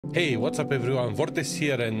Hey, what's up everyone, Vortex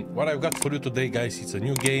here, and what I've got for you today, guys, it's a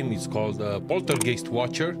new game. It's called Poltergeist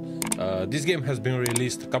Watcher. This game has been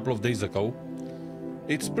released a couple of days ago.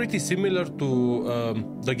 It's pretty similar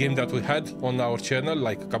to the game that we had on our channel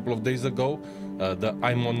like a couple of days ago. The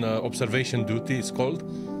I'm on observation duty is called.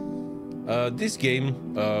 This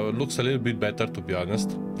game looks a little bit better, to be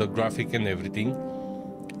honest, the graphic and everything.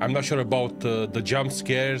 I'm not sure about the jump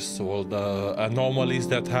scares or the anomalies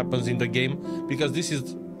that happens in the game, because this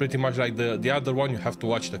is pretty much like the other one. You have to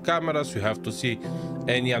watch the cameras, you have to see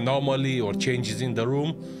any anomaly or changes in the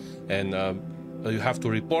room, and you have to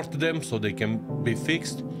report them so they can be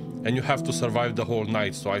fixed, and you have to survive the whole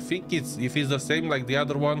night. So I think if it's the same like the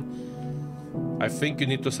other one, I think you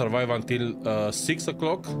need to survive until 6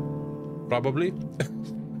 o'clock, probably.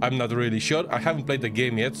 I'm not really sure. I haven't played the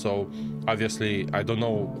game yet, so obviously I don't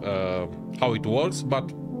know how it works,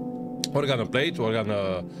 but we're gonna play it. We're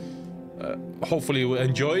gonna hopefully we'll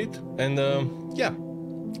enjoy it, and yeah,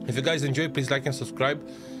 if you guys enjoy, please like and subscribe.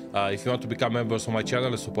 If you want to become members of my channel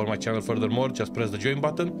and support my channel furthermore, just press the join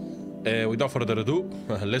button. Without further ado,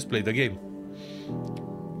 let's play the game.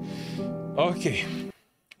 Okay,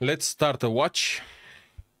 let's start a watch.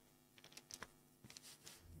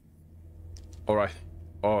 All right.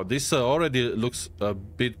 Oh, this already looks a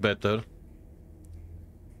bit better.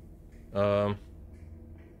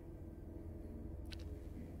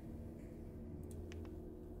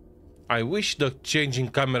 I wish the changing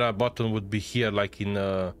camera button would be here, like in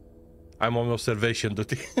I'm on observation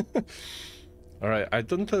duty. All right, I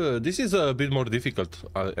don't. This is a bit more difficult,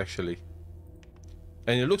 actually,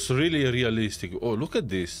 and it looks really realistic. Oh, look at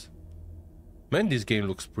this, man! This game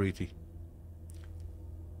looks pretty.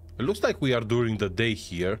 It looks like we are during the day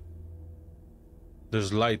here.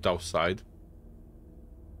 There's light outside.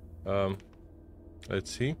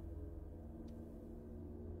 Let's see.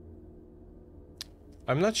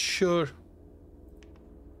 I'm not sure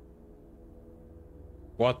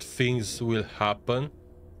what things will happen.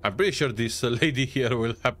 I'm pretty sure this lady here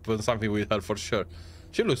will happen something with her for sure.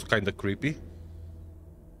 She looks kind of creepy.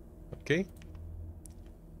 Okay.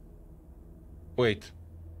 Wait.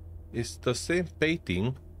 It's the same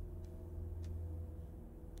painting.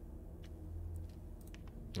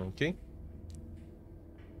 Okay.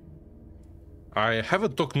 I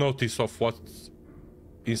haven't took notice of what's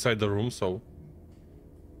inside the room, so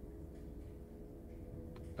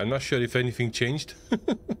I'm not sure if anything changed.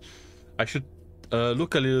 I should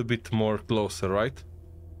look a little bit more closer, right?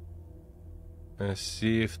 And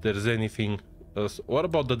see if there's anything else. What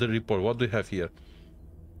about the report? What do we have here?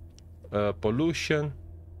 Pollution.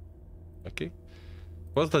 Okay.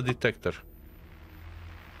 What's the detector?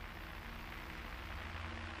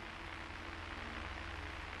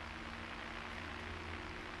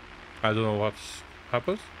 I don't know what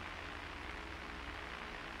happens.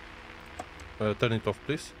 Turn it off,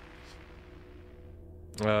 please.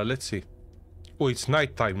 Let's see. Oh, it's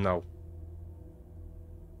night time now.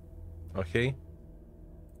 Okay.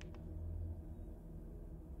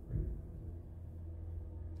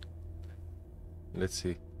 Let's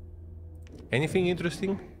see. Anything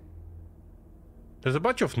interesting? There's a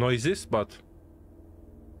bunch of noises, but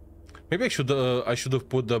maybe I should have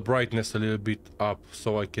put the brightness a little bit up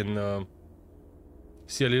so I can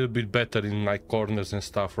see a little bit better in my corners and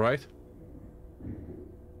stuff, right?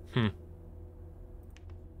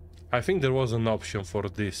 I think there was an option for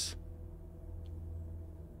this.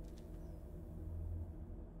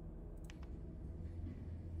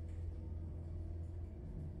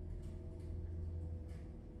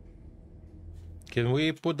 Can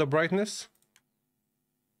we put the brightness?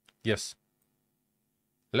 Yes.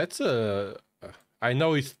 Let's I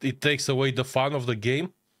know it takes away the fun of the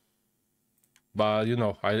game, but you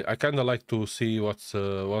know, I kind of like to see what's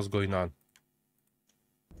going on.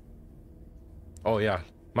 Oh yeah,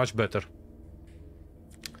 much better.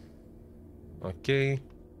 Okay.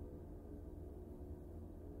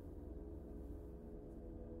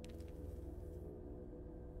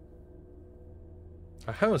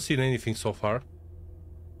 I haven't seen anything so far.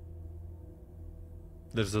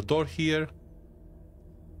 There's a door here.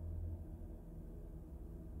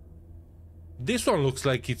 This one looks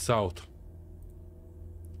like it's out.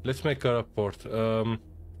 Let's make a report.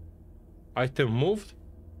 Item moved.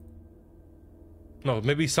 No,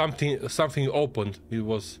 maybe something opened. It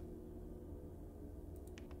was.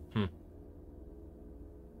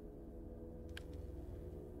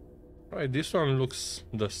 Right, this one looks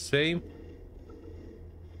the same.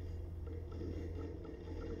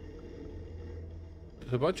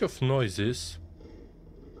 There's a bunch of noises.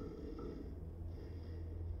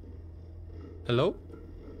 Hello?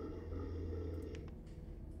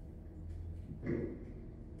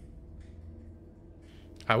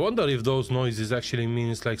 I wonder if those noises actually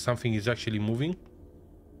means like something is actually moving.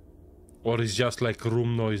 Or it's just like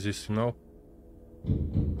room noises, you know?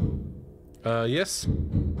 Yes?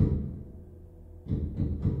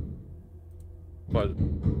 Well,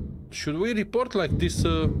 should we report like this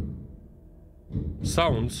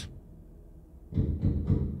sounds?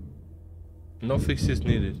 No fixes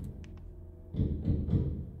needed.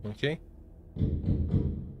 Okay.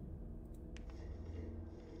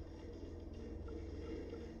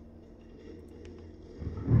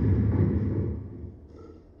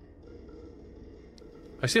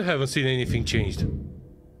 I still haven't seen anything changed.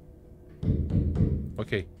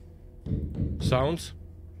 Okay. Sounds.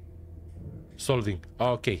 Solving.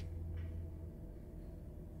 Okay.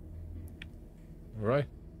 Alright.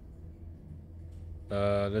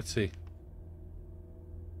 Let's see.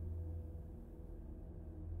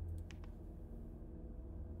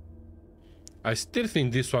 I still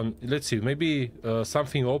think this one, let's see, maybe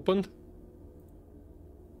something opened?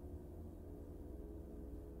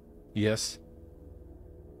 Yes.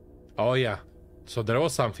 Oh yeah, so there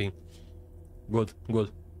was something. Good, good.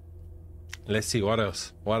 Let's see what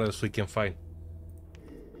else we can find.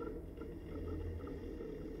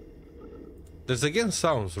 There's again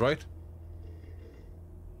sounds, right?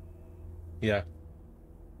 Yeah.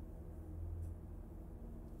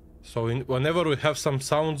 So whenever we have some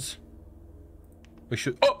sounds, we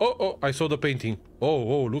should... Oh, I saw the painting.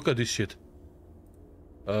 Oh, look at this shit.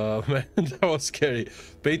 Man, that was scary.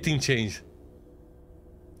 Painting changed.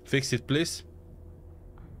 Fix it, please.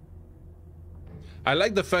 I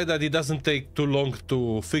like the fact that it doesn't take too long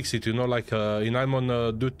to fix it, you know, like in I'm on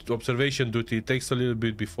observation duty, it takes a little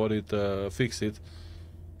bit before it fix it.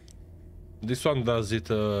 This one does it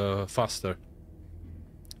faster.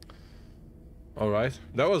 Alright,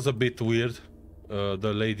 that was a bit weird.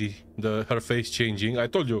 The lady, her face changing. I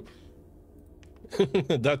told you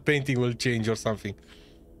that painting will change or something.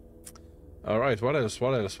 Alright, what else?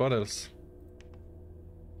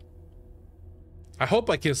 I hope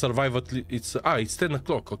I can survive at least. It's 10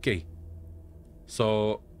 o'clock, okay.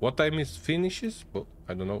 So what time is finishes? Well,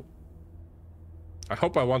 I don't know. I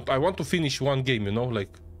hope I want to finish one game, you know,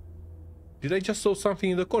 like, did I just saw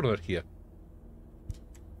something in the corner here?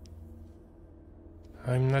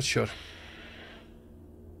 I'm not sure.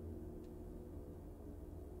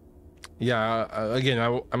 Yeah, again,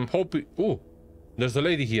 I'm hoping. Oh, there's a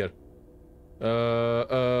lady here.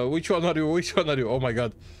 Which one are you? Which one are you? Oh my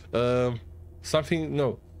god. Something,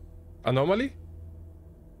 no. Anomaly?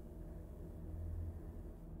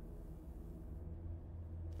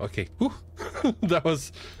 Okay. that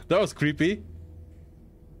was creepy.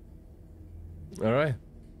 All right.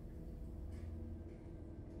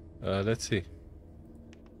 Let's see.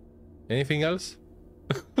 Anything else?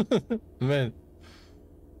 Man.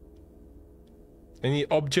 Any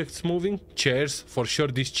objects moving? Chairs? For sure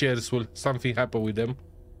these chairs will something happen with them.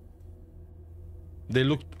 They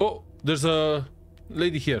look... Oh, there's a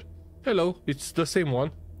lady here. Hello, it's the same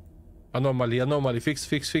one. Anomaly.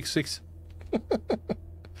 Fix.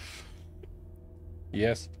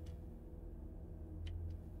 Yes.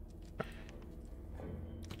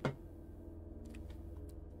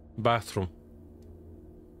 Bathroom.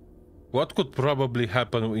 What could probably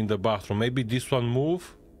happen in the bathroom? Maybe this one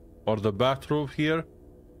move? Or the bathroom here?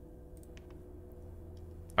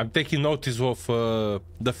 I'm taking notice of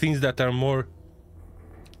the things that are more,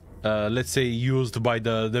 let's say, used by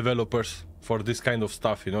the developers for this kind of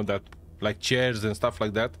stuff, you know, that like chairs and stuff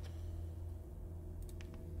like that.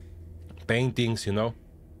 Paintings, you know.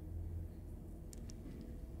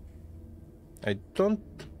 I don't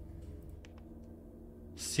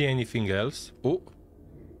see anything else. Oh,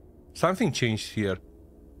 something changed here.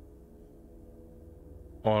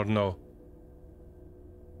 Or no?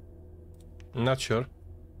 Not sure.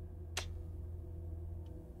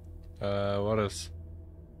 What else?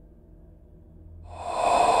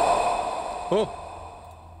 Oh,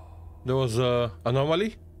 there was a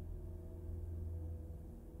anomaly.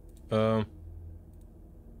 Should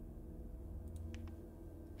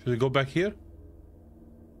we go back here?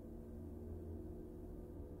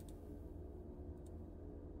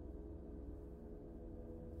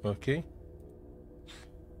 Okay.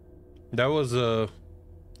 That was a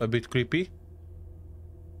bit creepy.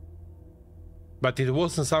 But it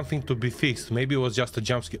wasn't something to be fixed. Maybe it was just a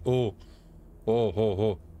jump scare. Oh.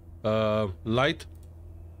 Light.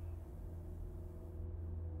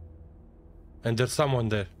 And there's someone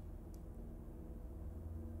there.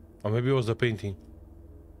 Or maybe it was a painting.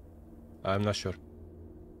 I'm not sure.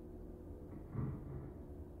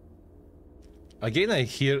 Again, I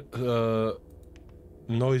hear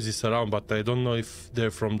noises around, but I don't know if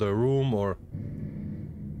they're from the room or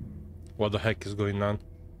what the heck is going on.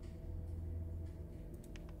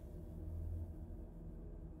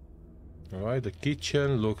 Alright, the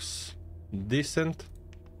kitchen looks decent.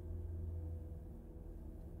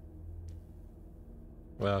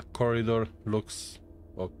 Well, corridor looks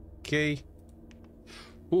okay.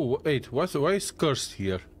 Oh, wait, why is cursed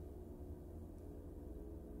here?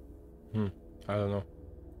 I don't know.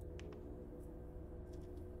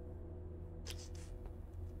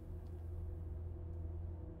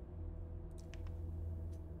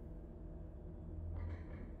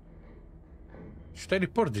 Should I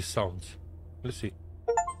report these sounds? Let's see.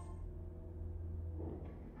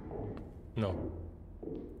 No.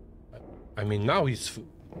 I mean, now it's...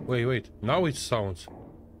 Wait. Now it sounds.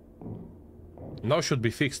 Now should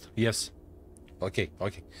be fixed. Yes. Okay.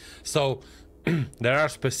 So, there are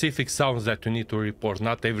specific sounds that you need to report,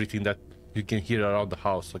 not everything that you can hear around the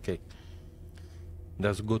house. Okay.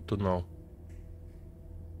 That's good to know.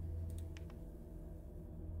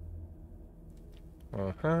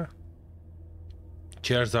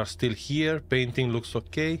 Chairs are still here. Painting looks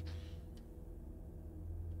okay.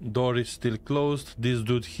 Door is still closed. This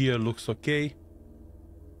dude here looks okay.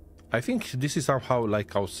 I think this is somehow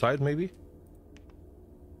like outside, maybe.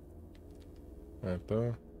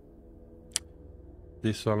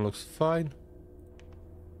 This one looks fine.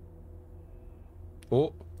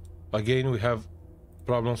 Oh, again we have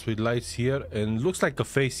problems with lights here, and looks like a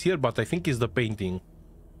face here, but I think it's the painting.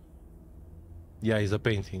 Yeah, it's the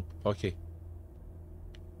painting. Okay.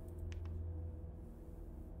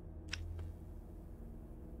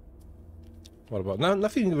 What about now?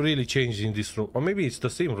 Nothing really changed in this room, or maybe it's the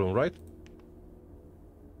same room, right?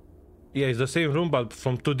 Yeah, it's the same room, but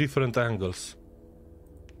from two different angles.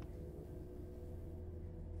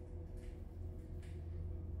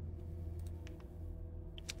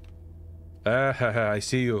 I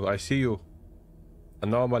see you.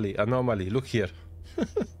 Anomaly. Look here.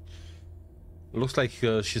 Looks like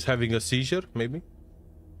she's having a seizure, maybe.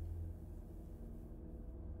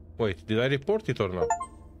 Wait, did I report it or not?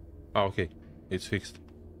 Ah, okay. It's fixed.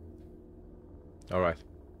 Alright.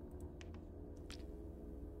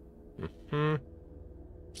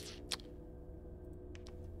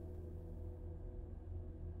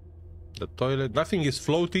 The toilet. Nothing is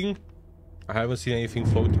floating. I haven't seen anything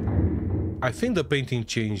floating. I think the painting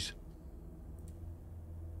changed.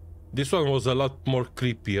 This one was a lot more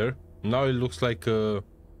creepier. Now it looks like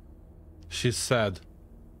she's sad.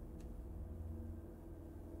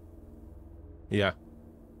 Yeah.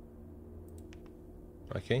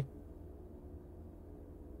 Okay.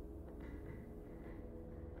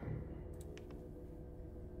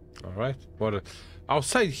 All right. What?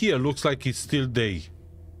 Outside here looks like it's still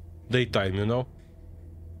daytime, you know.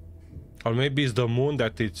 Or maybe it's the moon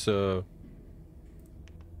that it's. I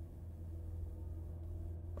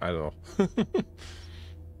don't know.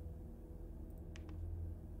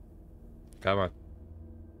 Come on.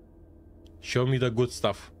 Show me the good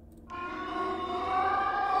stuff.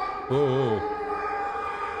 Oh.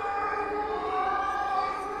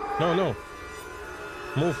 No.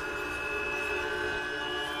 Move.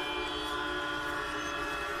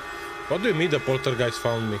 What do you mean the poltergeist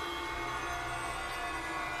found me?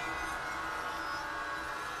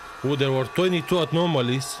 Oh, there were 22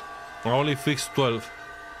 anomalies. I only fixed 12.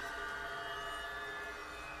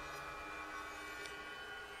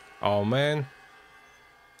 Oh, man.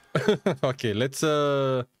 Okay, let's...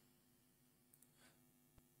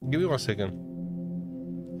 Give me 1 second.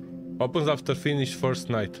 Opens after finish first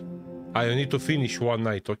night. I need to finish one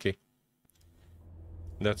night, okay.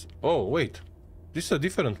 That's... Oh, wait. This is a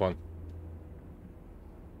different one.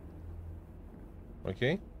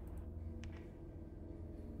 Okay.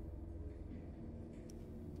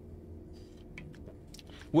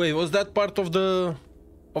 Wait, was that part of the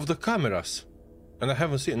cameras? And I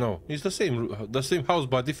haven't seen... No, it's the same house,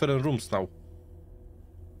 but different rooms now.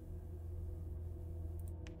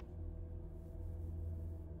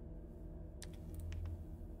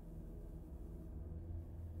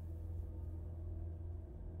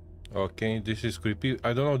 Okay, this is creepy.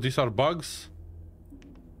 I don't know, these are bugs?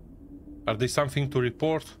 Are they something to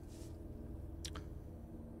report?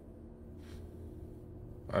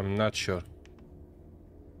 I'm not sure.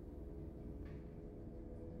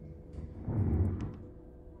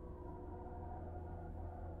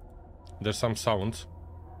 There's some sounds.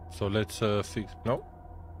 So let's fix... No?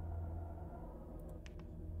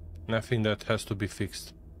 Nothing that has to be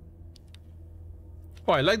fixed.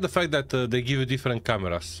 Oh, I like the fact that they give you different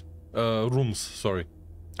cameras. Rooms, sorry.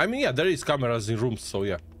 I mean, yeah, there is cameras in rooms, so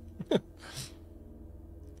yeah.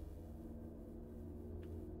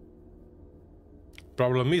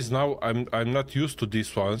 Problem is now I'm not used to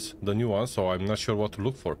these ones, the new ones, so I'm not sure what to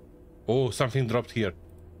look for. Oh, something dropped here.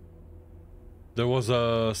 There was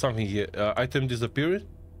something here. Item disappeared?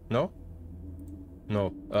 No?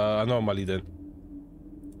 No. Anomaly then.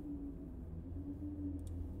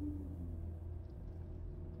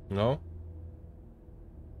 No?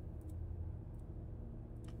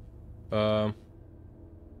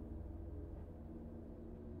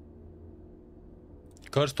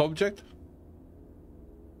 Cursed object?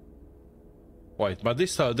 Wait, but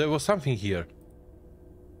this there was something here.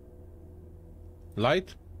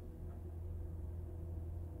 Light?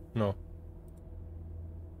 No.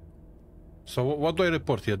 So what do I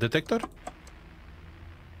report here? Detector?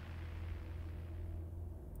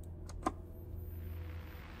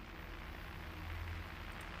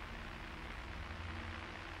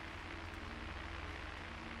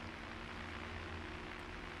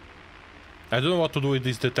 I don't know what to do with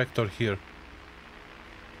this detector here.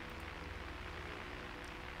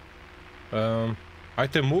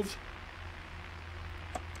 Item moved?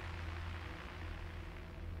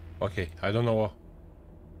 Okay, I don't know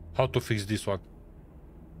how to fix this one.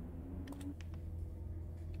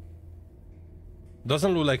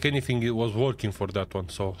 Doesn't look like anything it was working for that one,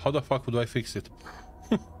 so how the fuck would I fix it?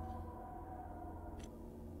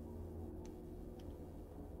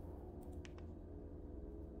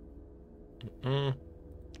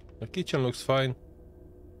 The kitchen looks fine.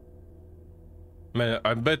 Man,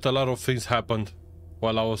 I bet a lot of things happened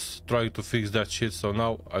while I was trying to fix that shit, so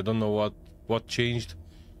now I don't know what changed.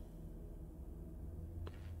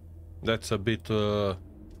 That's a bit okay,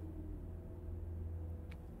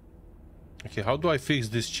 how do I fix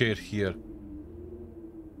this chair here?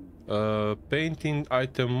 Painting,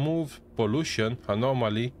 item move, pollution,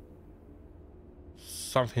 anomaly.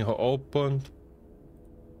 Something opened.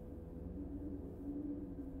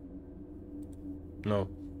 No.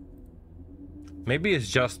 Maybe it's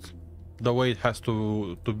just the way it has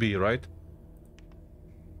to be, right?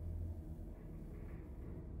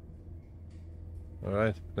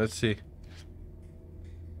 Alright, let's see.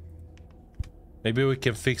 Maybe we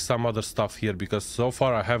can fix some other stuff here, because so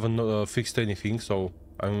far I haven't fixed anything, so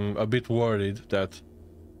I'm a bit worried that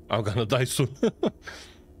I'm gonna die soon.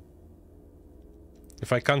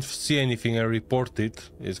 If I can't see anything and report it,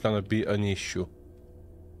 it's gonna be an issue.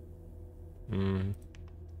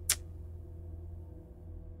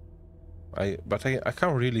 But I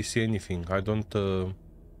can't really see anything. I don't know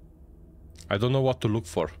what to look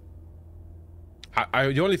for.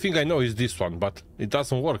 The only thing I know is this one, but it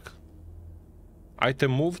doesn't work.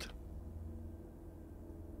 Item moved?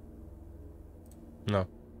 No.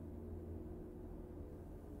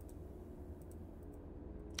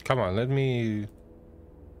 Come on, let me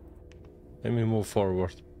move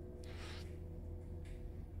forward.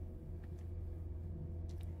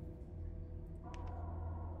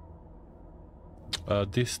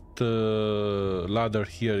 This ladder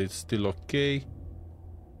here is still okay.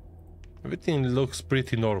 Everything looks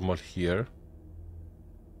pretty normal here.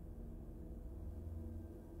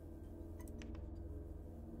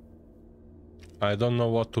 I don't know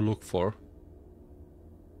what to look for.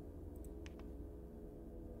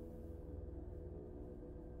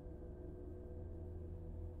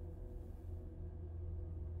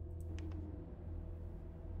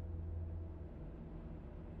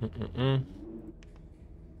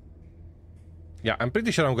 Yeah, I'm pretty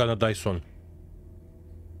sure I'm gonna die soon.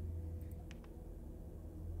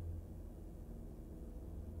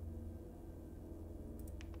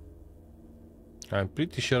 I'm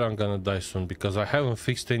pretty sure I'm gonna die soon because I haven't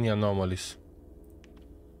fixed any anomalies.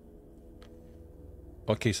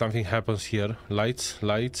 Okay, something happens here. Lights,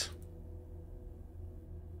 lights.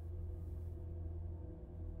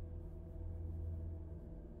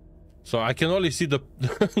 So I can only see the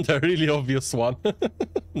the really obvious one.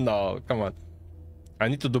 No, come on. I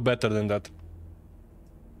need to do better than that.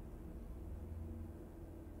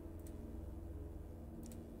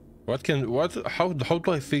 How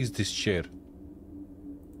do I fix this chair?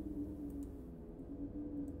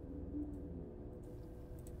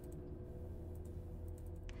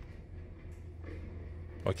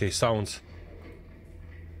 Okay, sounds.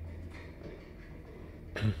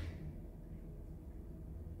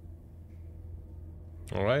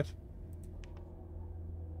 All right.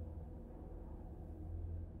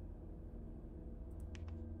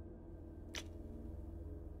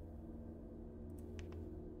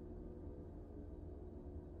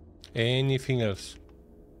 Anything else?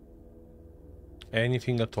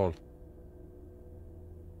 Anything at all?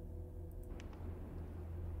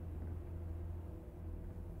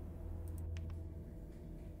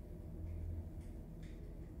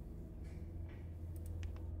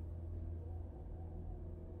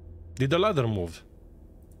 Did the ladder move?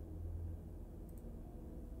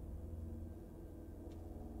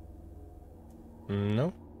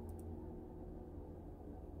 No.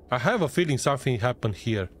 I have a feeling something happened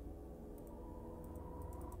here.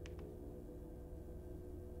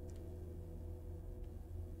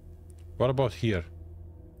 What about here?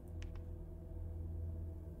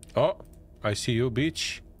 Oh, I see you,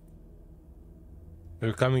 bitch.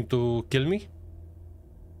 You're coming to kill me?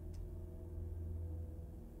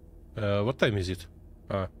 What time is it?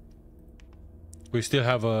 We still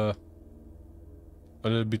have a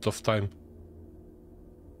little bit of time.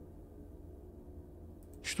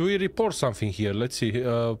 Should we report something here? Let's see.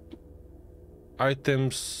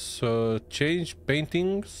 Items change,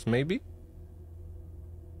 paintings, maybe?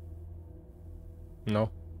 No.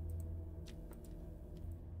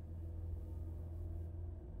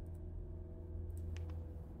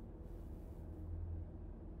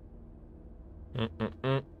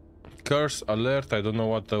 Curse alert. I don't know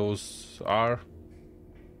what those are.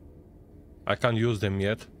 I can't use them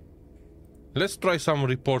yet. Let's try some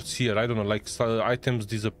reports here. I don't know, like items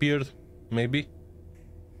disappeared, maybe.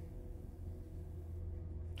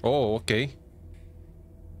 Oh, okay.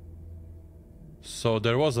 So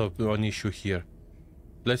there was an issue here.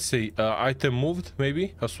 Let's see. Item moved,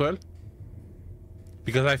 maybe as well.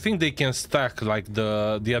 Because I think they can stack like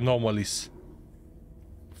the anomalies.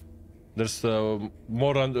 There's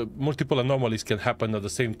multiple anomalies can happen at the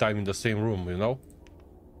same time in the same room, you know?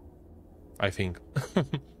 I think.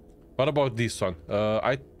 What about this one?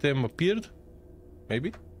 Item appeared?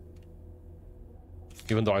 Maybe?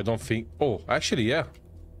 Even though I don't think... Oh, actually, yeah.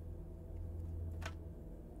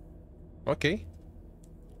 Okay.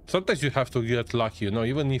 Sometimes you have to get lucky, you know,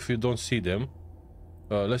 even if you don't see them.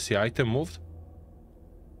 Let's see, item moved.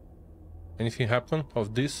 Anything happen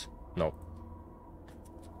of this? No.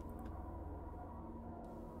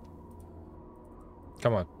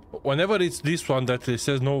 Come on. Whenever it's this one that it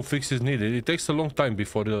says no fixes needed, it takes a long time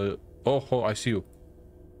before the... Oh, I see you.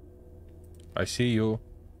 I see you.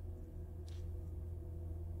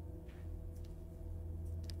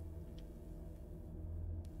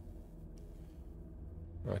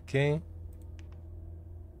 Okay.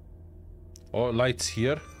 Oh, lights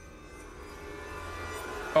here.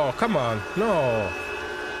 Oh, come on. No.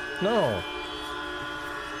 No.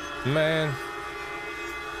 Man.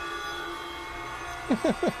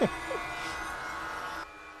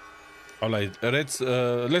 All right,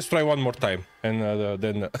 let's try one more time, and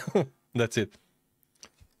then that's it.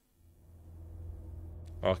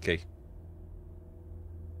 Okay.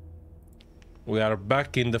 We are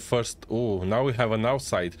back in the first... Oh, now we have an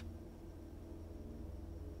outside.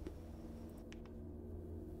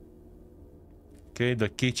 Okay, the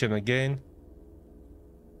kitchen again.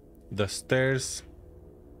 The stairs.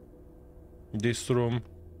 This room.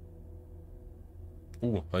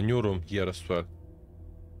 Ooh, a new room here as well.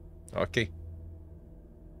 Okay.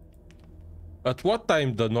 At what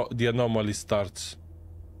time the anomaly starts?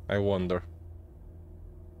 I wonder.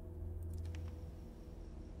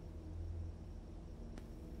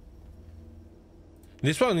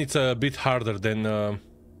 This one it's a bit harder than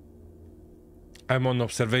I'm on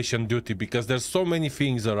observation duty because there's so many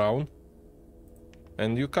things around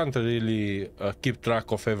and you can't really keep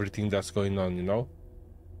track of everything that's going on, you know?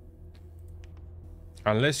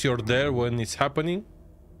 Unless you're there when it's happening,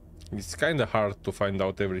 it's kind of hard to find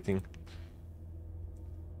out everything.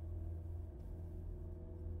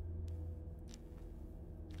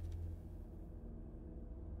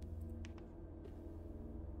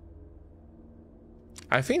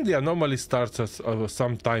 I think the anomaly starts at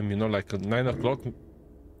some time, you know, like at 9 o'clock,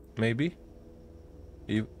 maybe.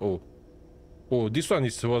 Oh, this one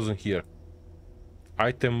wasn't here.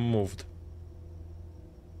 Item moved.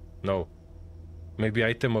 No. Maybe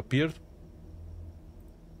item appeared.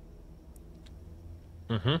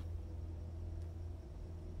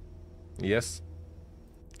 Yes.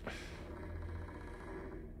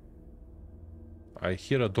 I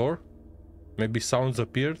hear a door. Maybe sounds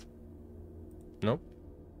appeared. No.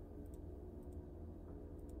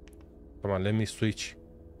 Come on, let me switch.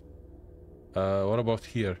 What about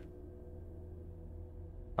here?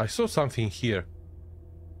 I saw something here.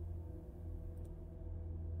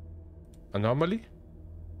 Anomaly?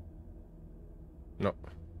 No.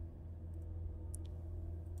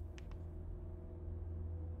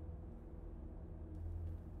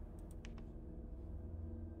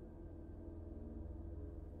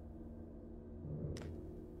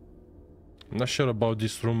 I'm not sure about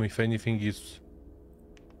this room, if anything is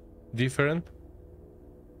different.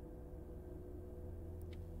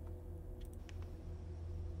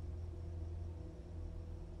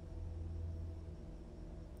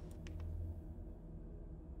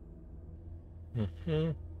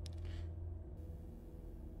 Mhm.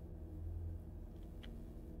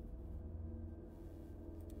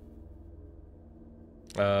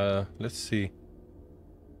 Let's see.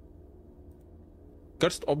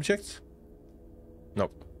 Cursed objects?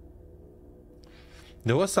 Nope.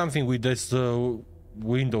 There was something with this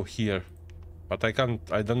window here, but I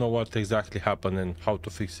don't know what exactly happened and how to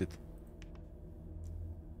fix it.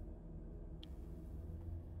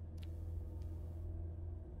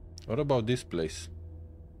 What about this place?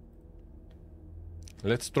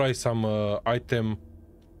 Let's try some item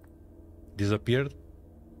disappeared.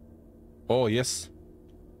 Oh, yes.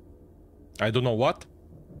 I don't know what.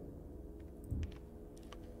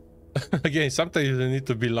 Again, sometimes you need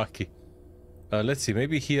to be lucky. Let's see,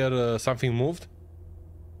 maybe here something moved?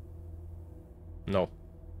 No.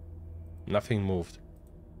 Nothing moved.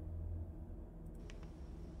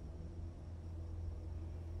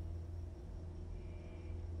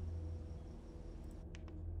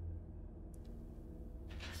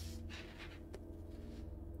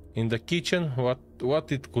 In the kitchen,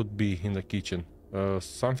 what it could be in the kitchen?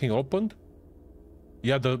 Something opened?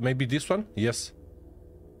 Yeah, maybe this one? Yes.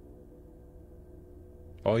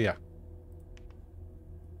 Oh yeah.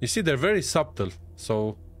 You see, they're very subtle,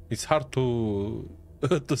 so it's hard to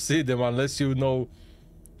to see them unless you know,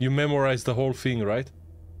 you memorize the whole thing, right?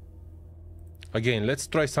 Again, let's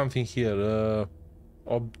try something here.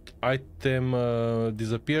 Item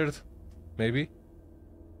disappeared, maybe?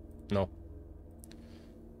 No.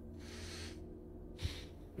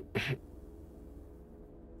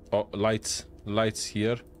 Oh, lights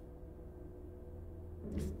here.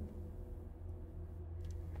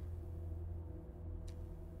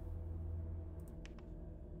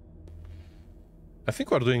 I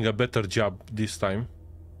think we're doing a better job this time,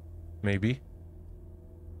 maybe,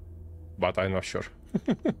 but I'm not sure.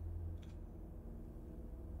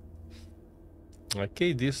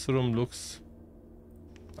 Okay, this room looks,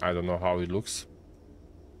 I don't know how it looks.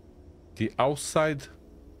 The outside,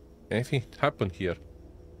 anything happened here?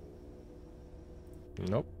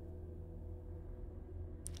 Nope.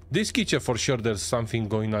 This kitchen for sure there's something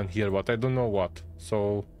going on here, but I don't know what.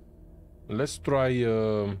 So let's try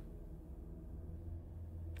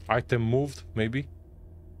item moved, maybe.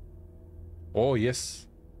 Oh yes.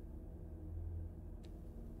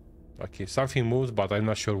 Okay, something moved, but I'm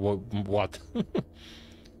not sure what.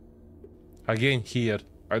 Again here,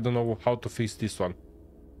 I don't know how to fix this one.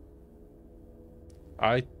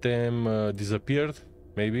 Item disappeared,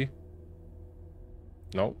 maybe.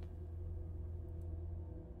 No.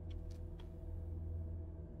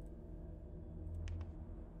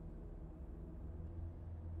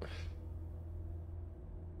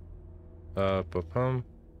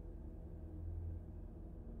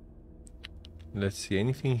 Let's see,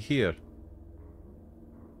 anything here?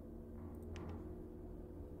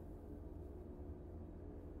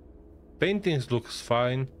 Paintings looks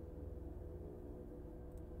fine.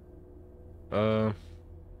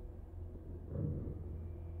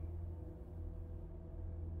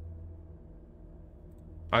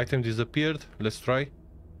 Item disappeared. Let's try.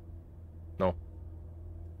 No.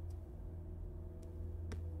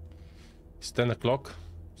 It's 10 o'clock,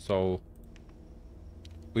 so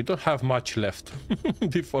we don't have much left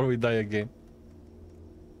before we die again.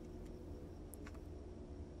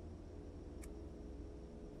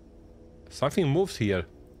 Something moves here.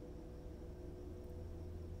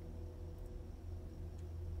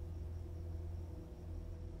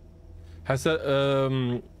 Has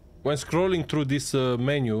a when scrolling through this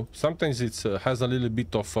menu, sometimes it has a little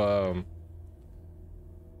bit of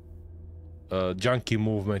junky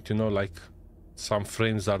movement, you know, like some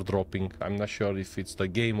frames are dropping. I'm not sure if it's the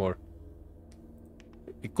game or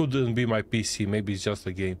it couldn't be my PC. Maybe it's just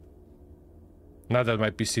the game. Not that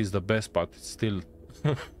my PC is the best, but it's still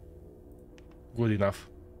good enough.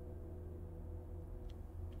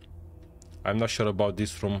 I'm not sure about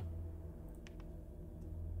this room,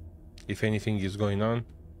 if anything is going on.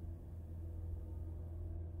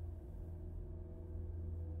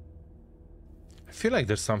 I feel like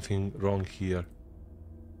there's something wrong here.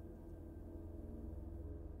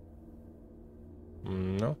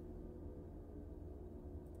 No.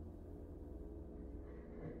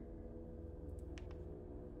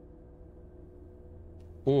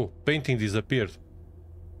 Oh, painting disappeared.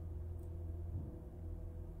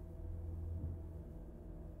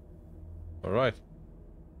 All right.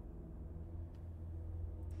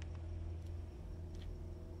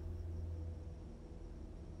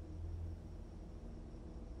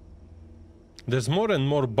 There's more and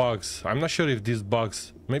more bugs. I'm not sure if these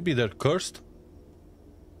bugs, maybe they're cursed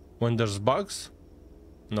when there's bugs.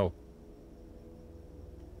 No.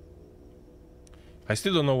 I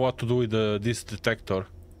still don't know what to do with this detector.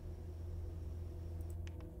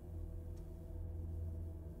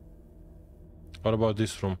 What about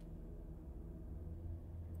this room?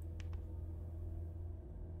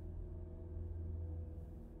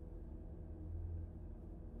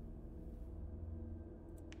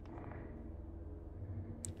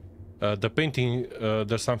 The painting,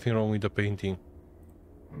 there's something wrong with the painting.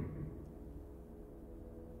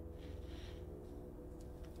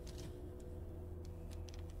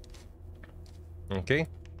 Okay.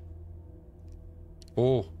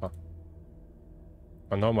 Oh.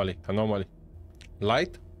 Anomaly, anomaly.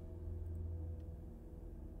 Light?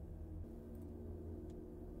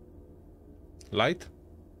 Light?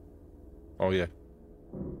 Oh yeah.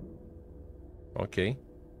 Okay.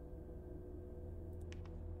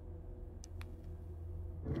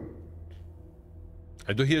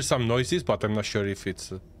 I do hear some noises, but I'm not sure if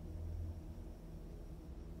it's...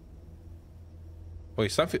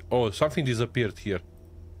 Wait, something... Oh, something disappeared here.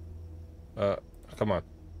 Come on.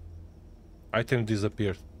 Item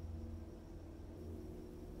disappeared.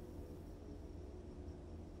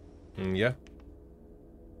 Yeah.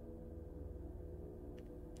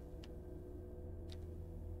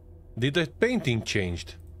 Did the painting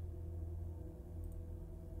changed?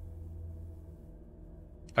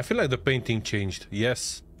 I feel like the painting changed.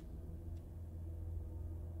 Yes.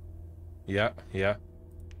 Yeah, yeah.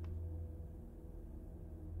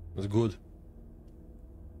 That's good.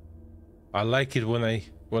 I like it when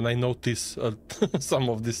I notice some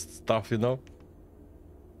of this stuff, you know.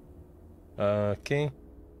 Okay.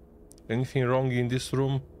 Anything wrong in this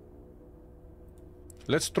room?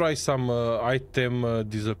 Let's try some item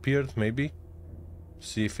disappeared, maybe.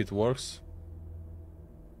 See if it works.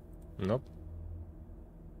 Nope.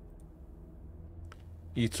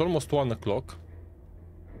 It's almost 1 o'clock.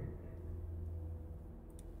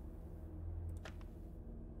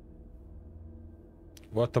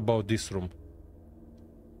 What about this room?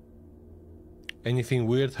 Anything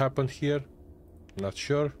weird happened here? Not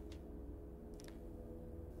sure.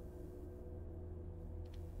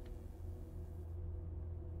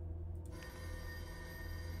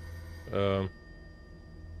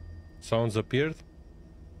 Sounds appeared.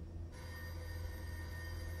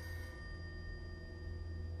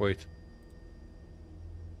 Wait.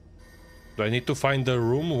 Do I need to find the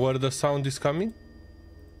room where the sound is coming?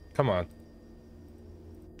 Come on.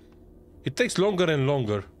 It takes longer and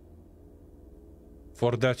longer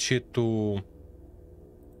for that shit to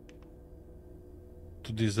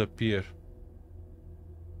disappear.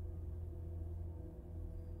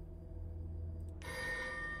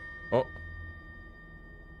 Oh.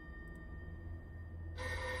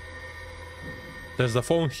 There's the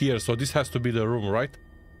phone here, so this has to be the room, right?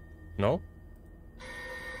 No?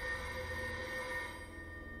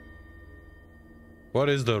 What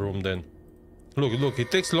is the room then? Look, look, it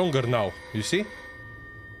takes longer now. You see?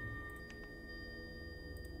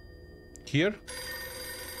 Here?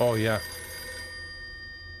 Oh, yeah.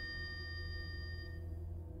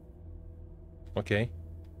 Okay.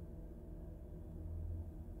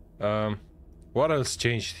 What else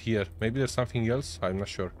changed here? Maybe there's something else? I'm not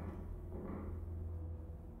sure.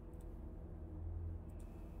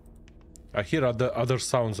 I hear other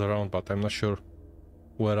sounds around, but I'm not sure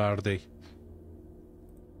where are they.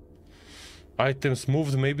 Items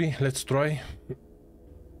moved, maybe? Let's try.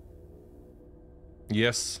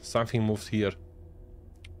 Yes, something moved here.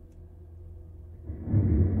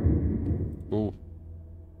 Ooh.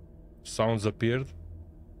 Sounds appeared.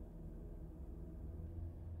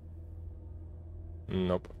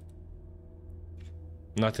 Nope.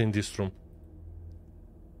 Not in this room.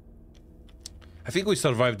 I think we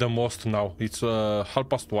survived the most now. It's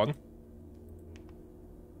 1:30.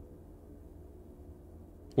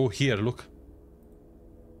 Oh, here, look.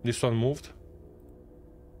 This one moved.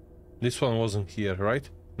 This one wasn't here, right?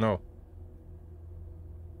 No.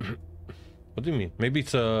 What do you mean? Maybe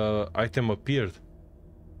it's a item appeared.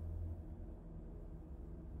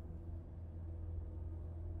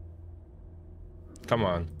 Come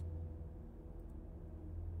on.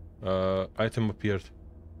 Item appeared.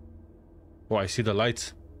 Oh, I see the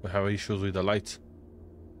lights. We have issues with the lights.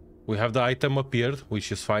 We have the item appeared,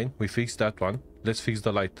 which is fine. We fixed that one. Let's fix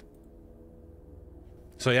the light.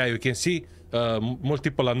 So yeah, you can see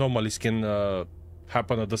multiple anomalies can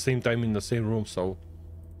happen at the same time in the same room, so...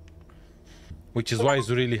 Which is why it's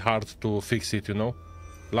really hard to fix it, you know?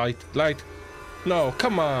 Light, light. No,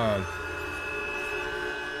 come on!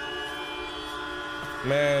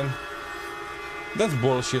 Man. That's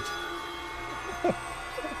bullshit.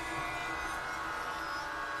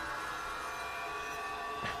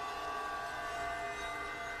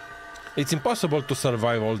 It's impossible to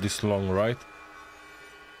survive all this long, right?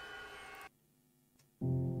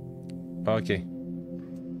 Okay.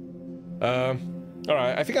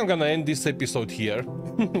 Alright, I think I'm gonna end this episode here.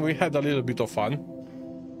 We had a little bit of fun.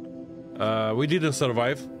 We didn't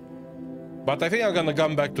survive. But I think I'm gonna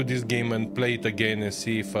come back to this game and play it again and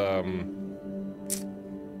see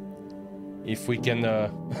if we can,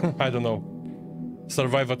 I don't know,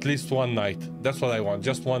 survive at least one night. That's what I want,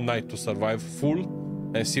 just one night to survive full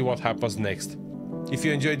and see what happens next. If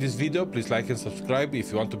you enjoyed this video, please like and subscribe.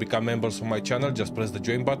 If you want to become members of my channel, just press the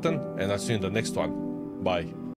join button, and I'll see you in the next one. Bye.